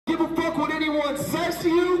anyone says to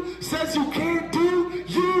you, says you can't do,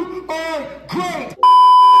 you are great.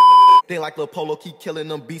 They like Lil Polo, keep killing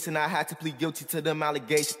them beats, and I had to plead guilty to them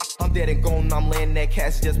allegations. I'm dead and gone, I'm laying that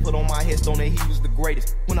cash just put on my headstone that he was the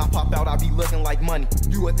greatest. When I pop out, I be looking like money.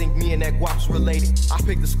 You would think me and that guap's related. I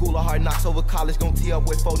picked the school of hard knocks over college, gon' tee up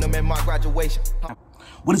with them at my graduation.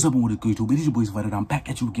 What is up and what is good, YouTube? It is your boy Spider. I'm back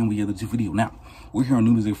at you again with another video. Now, we're here on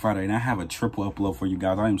New Music Friday, and I have a triple upload for you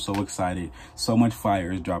guys. I am so excited. So much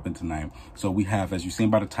fire is dropping tonight. So we have, as you've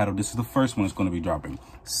seen by the title, this is the first one that's going to be dropping.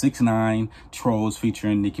 6ix9ine, Trollz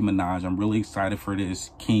featuring Nicki Minaj. I'm really excited for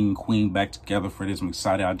this. King, Queen back together for this. I'm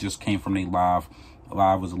excited. I just came from a live.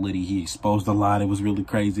 Live was litty. He exposed a lot. It was really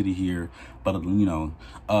crazy to hear. But, you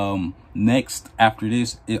know, next, after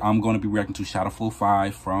this, I'm going to be reacting to Shot of Flow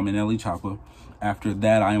 5 from NLE Choppa. After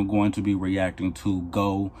that, I am going to be reacting to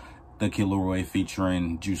Go, the Kid Laroi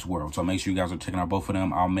featuring Juice WRLD. So make sure you guys are checking out both of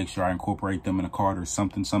them. I'll make sure I incorporate them in a card or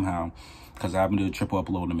something somehow, because I haven't done a triple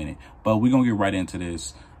upload in a minute. But we're going to get right into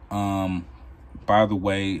this. By the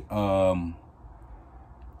way,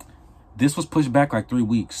 this was pushed back like 3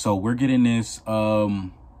 weeks. So we're getting this.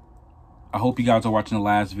 I hope you guys are watching the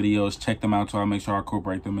last videos. Check them out so I'll make sure I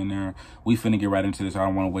incorporate them in there. We finna get right into this. I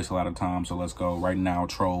don't want to waste a lot of time. So let's go right now.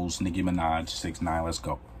 Trollz, Nicki Minaj, 6ix9ine. Let's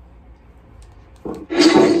go.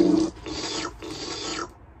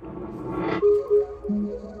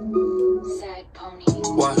 Sad pony.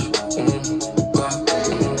 Watch, block,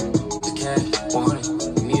 the cash, want it,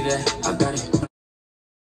 need that, I got it.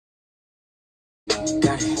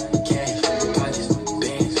 Got it, cash, pockets,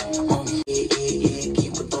 bands, on me,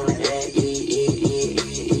 keep it on the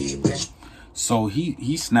So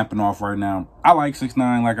he's snapping off right now. I like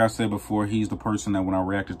 6ix9ine, like I said before. He's the person that when I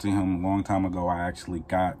reacted to him a long time ago, I actually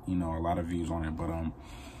got, you know, a lot of views on it. But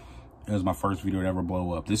it was my first video to ever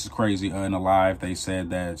blow up. This is crazy. In a live, they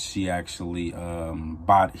said that she actually Nicki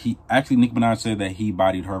Minaj said that he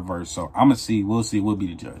bodied her verse. So I'm gonna see. We'll see. We'll be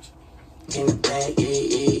the judge. In the bag,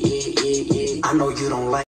 I know you don't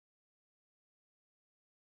like.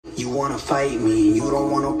 You wanna fight me, you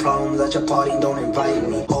don't want no problems at your party, don't invite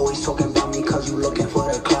me. Always talking about me cause you looking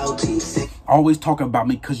for the clout. Always talking about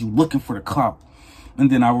me cause you looking for the clout.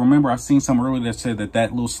 And then I remember I seen some earlier that said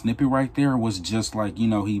that little snippet right there was just like, you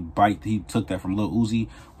know, he took that from Lil Uzi.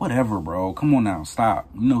 Whatever, bro. Come on now, stop.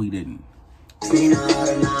 You know he didn't.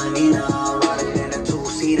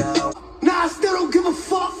 Nah, I still don't give a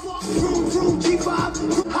fuck. Vroom, vroom,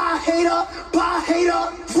 G5, high hater, bye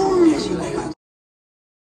hater, vroom.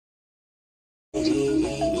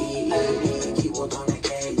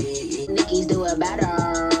 Nicki's do it better.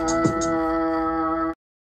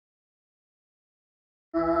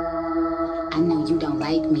 I know you don't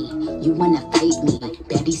like me. You wanna fight me.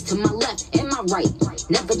 Baddies to my left and my right.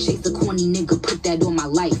 Never chase a corny nigga. Put that on my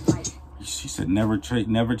life. She said never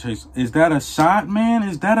chase. Is that a shot, man?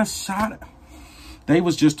 Is that a shot? They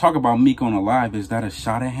was just talking about Meek on a live. Is that a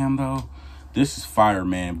shot at him though? This is fire,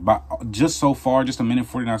 man. But just so far, just a minute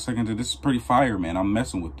 49 seconds. This is pretty fire, man. I'm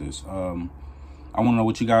messing with this. I want to know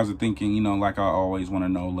what you guys are thinking. You know, like I always want to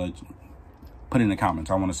know. Put it in the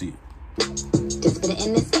comments. I want to see it. Just put it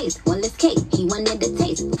in his face. One less cake. He wanted the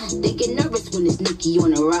taste. They get nervous when it's Nicki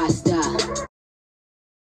on a roster.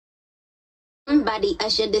 Somebody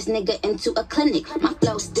usher this nigga into a clinic. My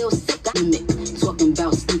flow still sick. I'm talking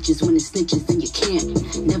about snitches when it's snitches and you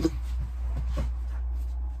can't never.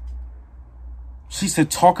 She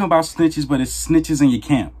said talking about snitches, but it's snitches in your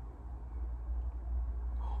camp.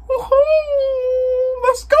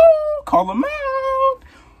 Let's go. Call them out.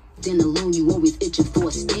 Then alone, you always itching for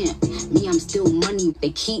a stamp. Me, I'm still money. They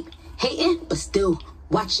keep hating, but still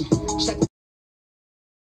watching. Check.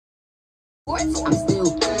 I'm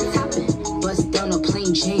still topping. Bust down a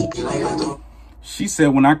plain Jane. She said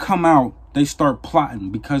when I come out, they start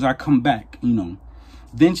plotting because I come back, you know.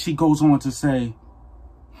 Then she goes on to say,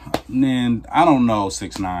 man, I don't know,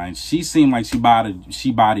 6ix9ine. She seemed like she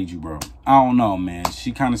bodied you, bro. I don't know, man.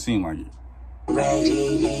 She kind of seemed like it.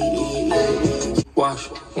 Wash,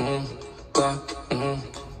 clock,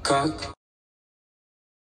 cock.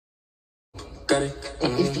 Got it.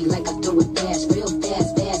 If you like, I throw it fast, real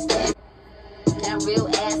fast, fast, fast. That real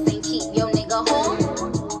ass ain't keep your nigga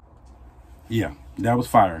home. Yeah, that was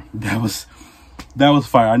fire. That was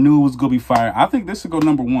fire. I knew it was gonna be fire. I think this would go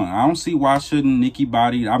 #1. I don't see why shouldn't Nicki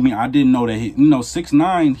body. I mean, I didn't know that you know,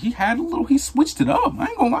 6ix9ine, he switched it up. I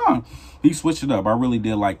ain't gonna lie. He switched it up. I really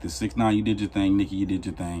did like this. 6ix9ine, you did your thing. Nicki, you did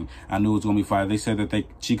your thing. I knew it was gonna be fire. They said that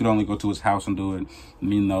she could only go to his house and do it,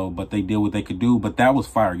 you know, but they did what they could do. But that was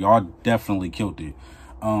fire. Y'all definitely killed it.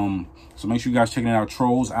 So make sure you guys checking it out.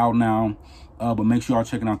 Trollz out now. But make sure y'all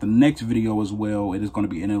checking out the next video as well. It is going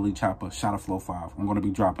to be NLE Choppa, Shot of Flow 5. I'm going to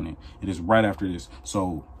be dropping it. It is right after this.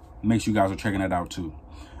 So make sure you guys are checking it out too.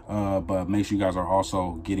 But make sure you guys are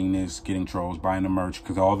also getting Trollz, buying the merch,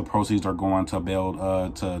 because all the proceeds are going to bail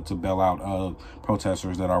out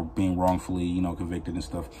protesters that are being wrongfully, you know, convicted and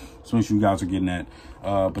stuff. So make sure you guys are getting that.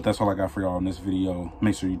 But that's all I got for y'all in this video.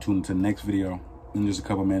 Make sure you tune into the next video in just a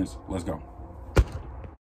couple minutes. Let's go.